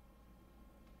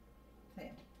 So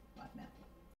yeah, bye for now.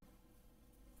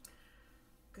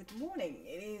 Good morning.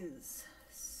 It is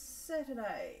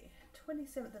Saturday,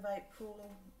 27th of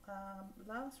April.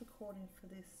 Last recording for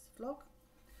this vlog.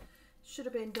 Should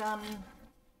have been done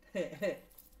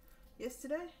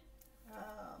yesterday.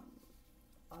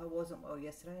 I wasn't well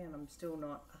yesterday, and I'm still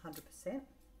not 100%.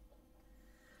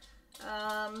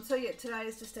 So yeah, today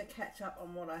is just a catch up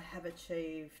on what I have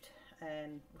achieved,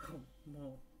 and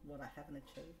more what I haven't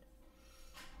achieved.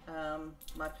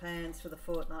 My plans for the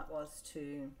fortnight was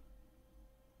to,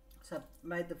 so I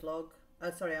made the vlog,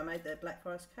 I made the Black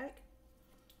Forest cake.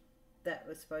 That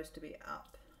was supposed to be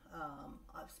up.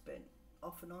 I've spent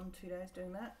off and on 2 days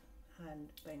doing that, and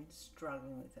been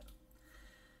struggling with it.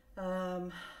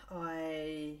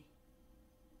 I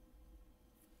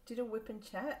did a whip and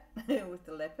chat with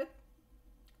the leopard,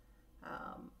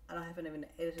 and I haven't even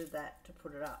edited that to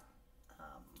put it up.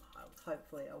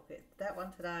 Hopefully I'll get that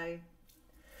one today.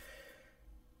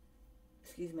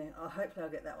 Excuse me. Hopefully I'll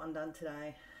get that one done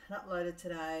today and uploaded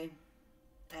today,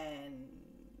 and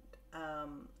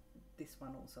this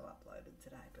one also uploaded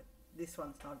today. But this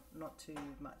one's not too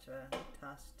much of a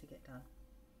task to get done.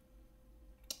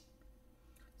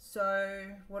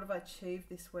 So what have I achieved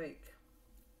this week?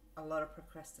 A lot of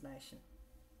procrastination.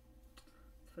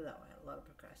 Let's put it that way, a lot of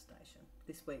procrastination.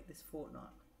 This week, this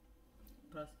fortnight.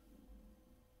 But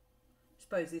I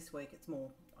suppose this week it's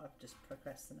more, I've just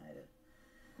procrastinated.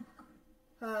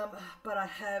 But I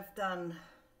have done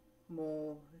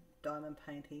more diamond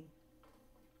painting.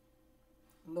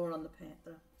 More on the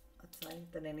Panther, I'd say,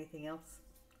 than anything else.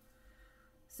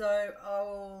 So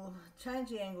I'll change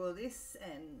the angle of this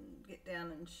and get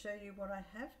down and show you what I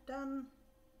have done.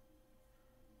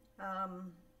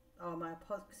 My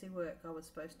epoxy work, I was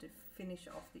supposed to finish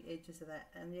off the edges of that,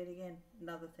 and yet again,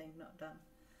 another thing not done.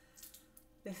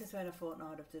 This has been a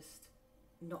fortnight of just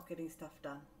not getting stuff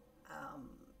done.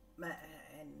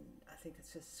 And I think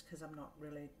it's just because I'm not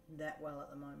really that well at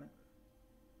the moment,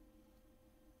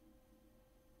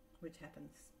 which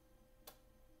happens.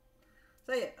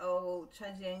 So yeah, I'll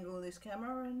change the angle of this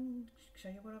camera and show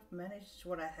you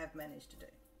what I have managed to do.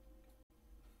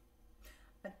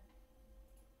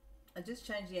 I just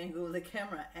changed the angle of the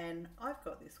camera and I've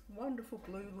got this wonderful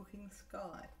blue looking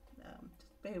sky.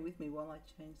 Just bear with me while I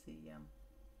change the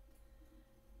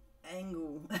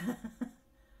angle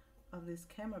of this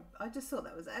camera. I just thought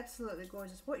that was absolutely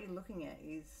gorgeous. What you're looking at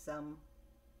is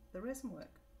the resin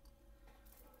work.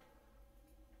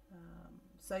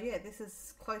 So yeah, this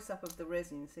is close up of the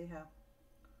resin. See how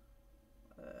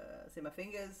see my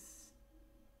fingers?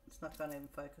 It's not going to even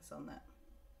focus on that.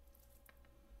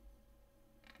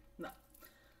 No.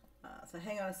 So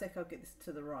hang on a sec, I'll get this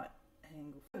to the right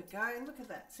angle. There we go, look at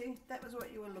that. See, that was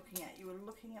what you were looking at. You were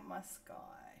looking at my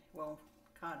sky. Well,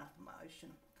 kind of my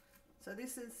ocean. So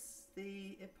this is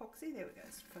the epoxy. There we go,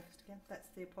 it's focused again. That's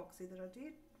the epoxy that I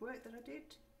did, work that I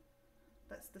did.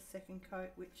 That's the second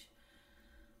coat, which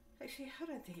actually I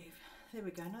don't think there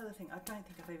we go, another thing. I don't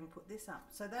think I've even put this up.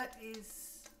 So that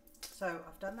is, so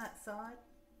I've done that side.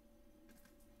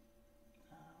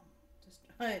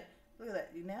 Hey, look at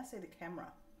that, you now see the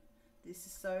camera. This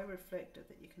is so reflective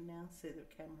that you can now see the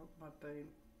camera, my boom.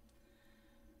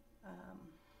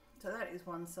 So that is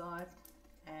one side,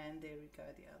 and there we go,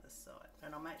 the other side.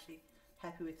 And I'm actually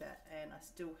happy with that, and I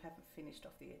still haven't finished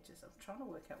off the edges. I'm trying to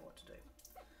work out what to do.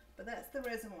 But that's the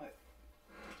resin work.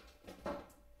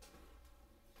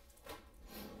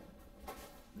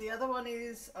 The other one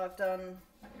is I've done,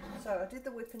 so I did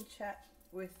the whip and chat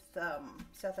with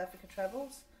South Africa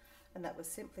Travels, and that was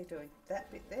simply doing that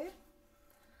bit there.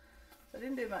 So I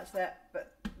didn't do much of that,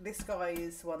 but this guy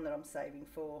is one that I'm saving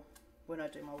for when I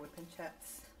do my whip and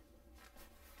chats.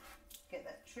 Get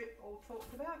that trip all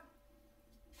talked about.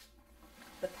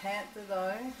 The Panther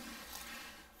though,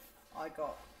 I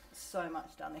got so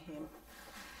much done to him,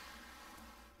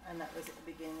 and that was at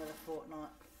the beginning of the fortnight.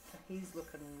 So he's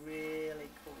looking really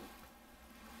cool.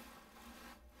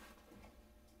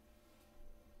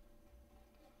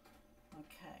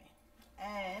 Okay,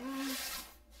 and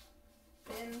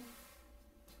then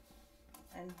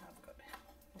I've got,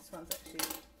 this one's actually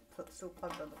still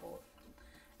plugged on the board,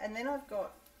 and then I've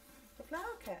got the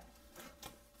flower cat.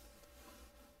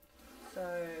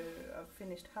 So I've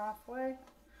finished halfway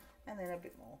and then a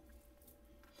bit more.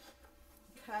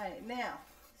 Okay, now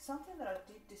something that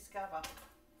I did discover,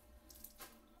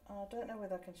 I don't know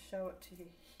whether I can show it to you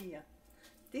here.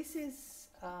 This is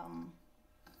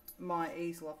my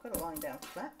easel. I've got it lying down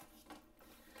flat.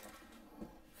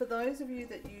 For those of you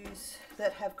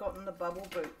that have gotten the bubble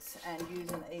boots and use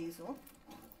an easel,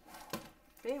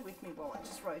 bear with me while I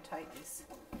just rotate this.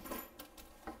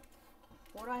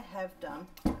 What I have done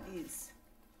is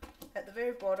at the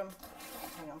very bottom,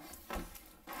 hang on,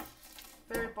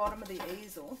 very bottom of the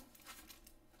easel,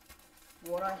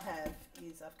 what I have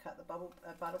is I've cut the bubble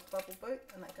boot,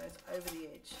 and that goes over the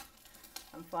edge.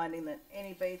 I'm finding that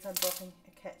any beads I'm dropping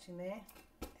are catching there,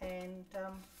 and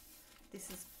this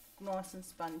is nice and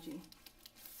spongy.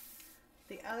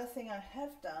 The other thing I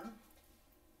have done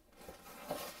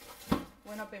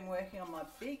when I've been working on my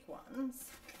big ones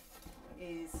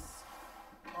is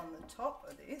on the top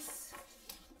of this,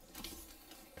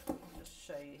 I'll just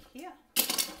show you here,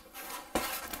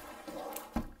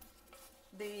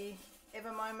 the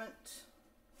Ever Moment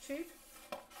tube,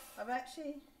 I've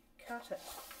actually cut it,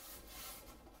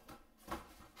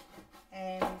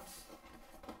 and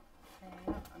hang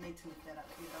on, I need to lift that up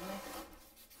here, don't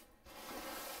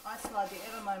I? I slide the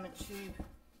Ever Moment tube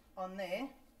on there,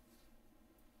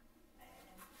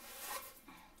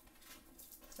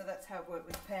 so that's how it worked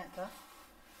with Panther,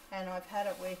 and I've had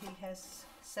it where he has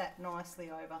sat nicely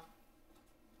over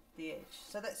the edge.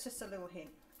 So that's just a little hint,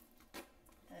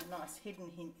 a nice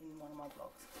hidden hint in one of my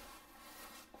vlogs.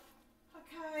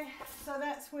 Okay, so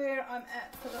that's where I'm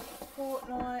at for the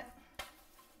fortnight.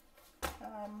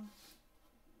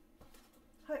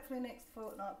 Hopefully next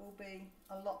fortnight will be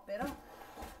a lot better.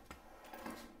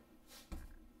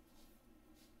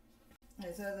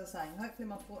 Okay, so as I was saying, hopefully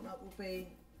my fortnight will be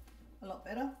a lot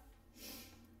better.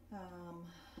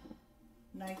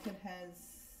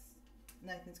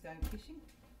 Nathan's going fishing.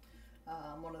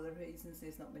 One of the reasons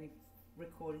there's not many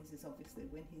recordings is obviously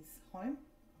when he's home.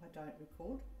 I don't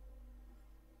record,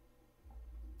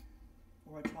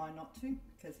 or I try not to,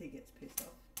 because he gets pissed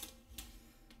off.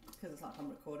 Because it's like, I'm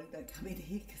recording, don't come in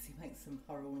here, because he makes some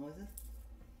horrible noises.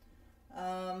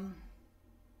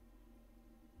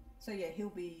 So yeah, he'll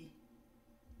be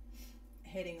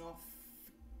heading off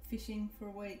fishing for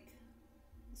a week,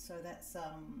 so that's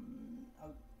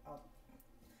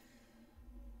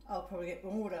I'll probably get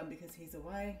more done because he's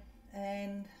away.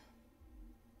 And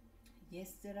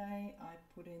yesterday I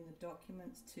put in the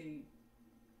documents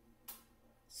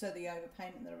so the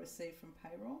overpayment that I received from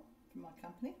payroll from my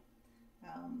company.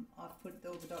 I've put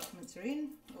all the documents are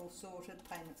in, all sorted,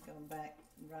 payments going back,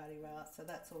 rah-de-rah, so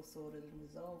that's all sorted and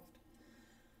resolved.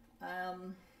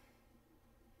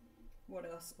 What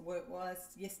else?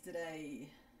 Work-wise, yesterday,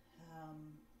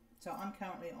 so I'm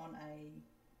currently on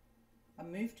I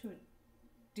moved to a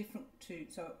different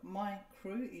so my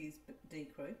crew is D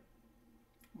crew.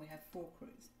 We have 4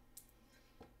 crews.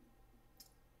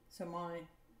 So my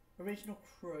original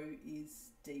crew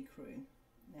is D crew.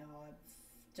 Now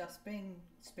I've just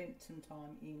spent some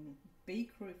time in B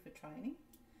crew for training,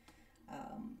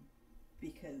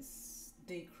 because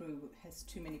D crew has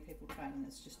too many people training.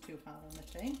 It's just too hard on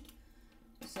the team.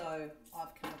 So I've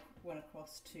went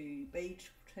across to B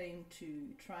team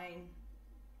to train,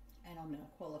 and I'm now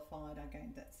qualified. I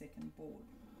gained that second board,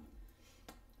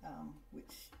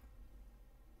 which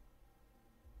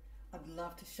I'd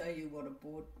love to show you what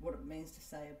it means to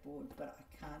say a board, but I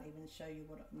can't even show you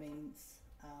what it means.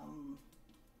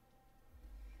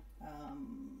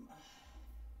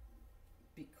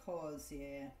 Because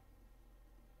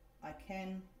I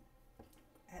can,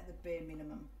 at the bare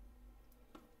minimum,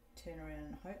 turn around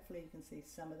and hopefully you can see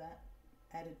some of that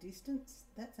at a distance.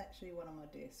 That's actually one of my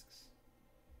desks.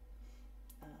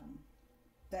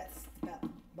 That's about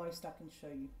most I can show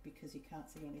you because you can't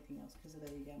see anything else because of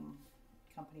the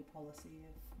company policy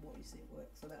of what you see at work.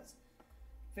 So that's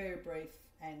very brief,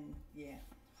 and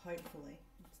hopefully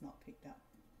it's not picked up.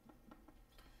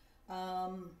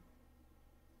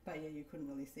 But you couldn't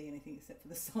really see anything except for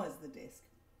the size of the desk.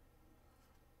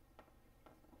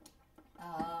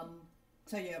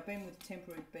 So I've been with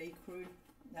temporary B crew.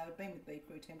 No, I've been with B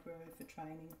crew temporarily for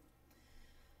training,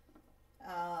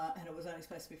 and it was only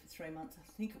supposed to be for 3 months. I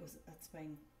think it's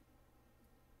been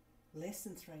less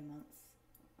than 3 months.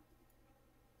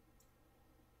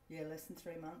 Yeah, less than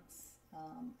 3 months,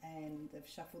 and they've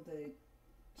shuffled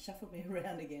me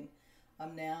around again.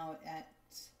 I'm now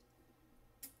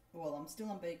I'm still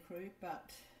on B crew,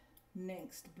 but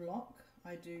next block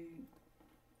I do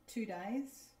 2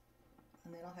 days,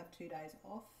 and then I'll have 2 days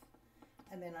off,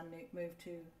 and then I move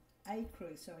to A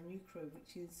crew, so a new crew,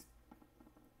 which is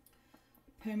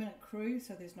permanent crew.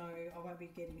 So I won't be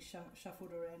getting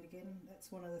shuffled around again.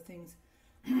 That's one of the things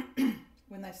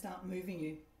when they start moving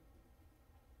you.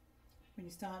 When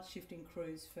you start shifting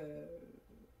crews for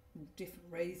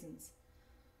different reasons,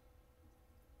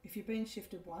 if you've been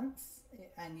shifted once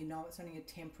and you know it's only a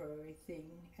temporary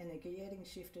thing, and they're getting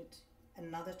shifted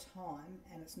another time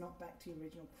and it's not back to your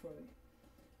original crew,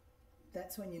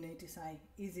 that's when you need to say,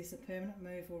 is this a permanent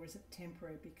move or is it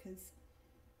temporary? Because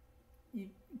it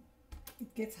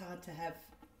gets hard to have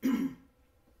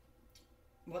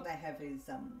what they have is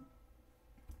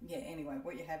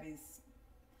what you have is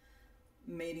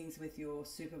meetings with your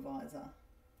supervisor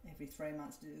every 3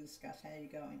 months to discuss how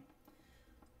you're going.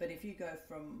 But if you go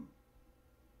from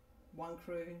one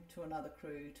crew to another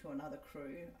crew to another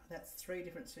crew, that's 3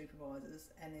 different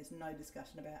supervisors, and there's no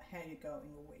discussion about how you're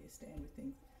going or where you stand with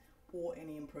things, or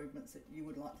any improvements that you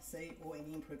would like to see, or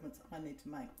any improvements I need to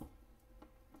make.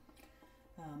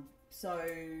 So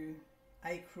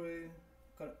A crew,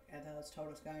 as I was told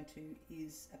I was going to,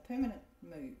 is a permanent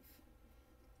move.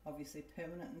 Obviously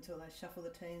permanent until they shuffle the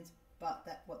teams, but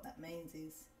what that means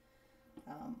is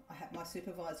I have my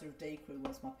supervisor of D crew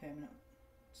was my permanent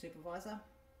supervisor.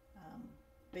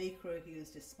 B crew, he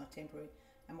was just my temporary,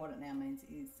 and what it now means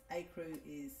is A crew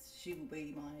she will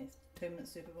be my permanent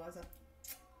supervisor.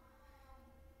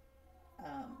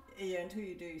 Until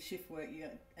you do shift work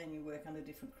and you work under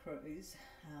different crews,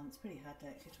 it's pretty hard to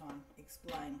actually try and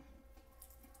explain.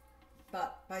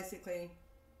 But basically,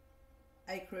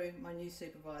 A crew, my new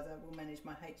supervisor, will manage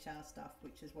my HR stuff,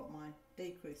 which is what my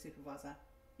D crew supervisor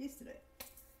used to do.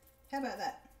 How about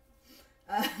that?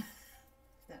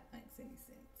 If that makes any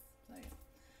sense.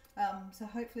 So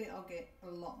hopefully I'll get a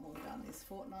lot more done this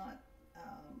fortnight.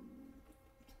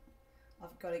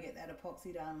 I've got to get that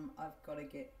epoxy done. I've got to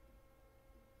get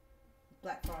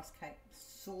Black Forest cake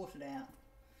sorted out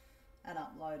and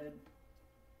uploaded,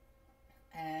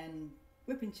 and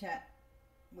Whip and Chat,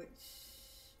 which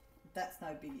that's no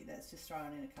biggie. That's just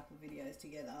throwing in a couple of videos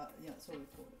together. It's all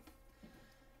recorded.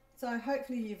 So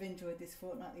hopefully you've enjoyed this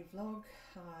fortnightly vlog.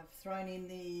 I've thrown in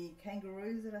the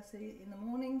kangaroos that I see in the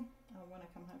morning when I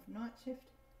come home from night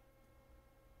shift.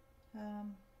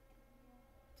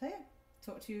 So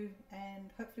talk to you, and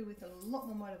hopefully with a lot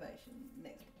more motivation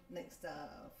next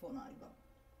fortnightly vlog.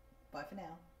 Bye for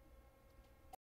now.